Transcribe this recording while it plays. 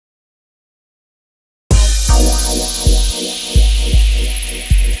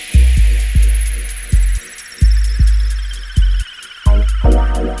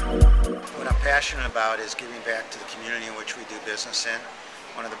about is giving back to the community in which we do business in.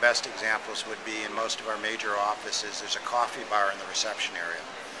 One of the best examples would be in most of our major offices, there's a coffee bar in the reception area.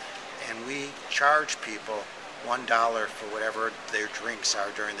 And we charge people $1 for whatever their drinks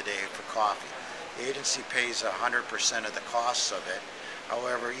are during the day for coffee. The agency pays 100% of the costs of it.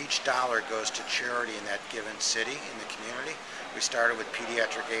 However, each dollar goes to charity in that given city, in the community. We started with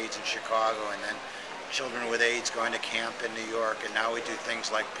pediatric AIDS in Chicago, and then children with AIDS going to camp in New York, and now we do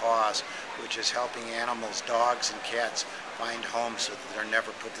things like PAWS, which is helping animals, dogs and cats, find homes so that they're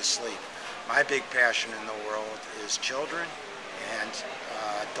never put to sleep. My big passion in the world is children and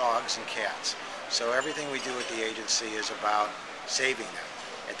dogs and cats. So everything we do at the agency is about saving them.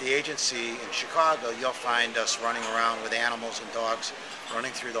 At the agency in Chicago, you'll find us running around with animals and dogs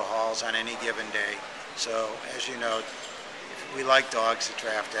running through the halls on any given day. So, as you know, we like dogs at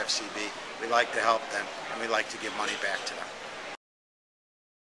Draftfcb. We like to help them, and we like to give money back to them.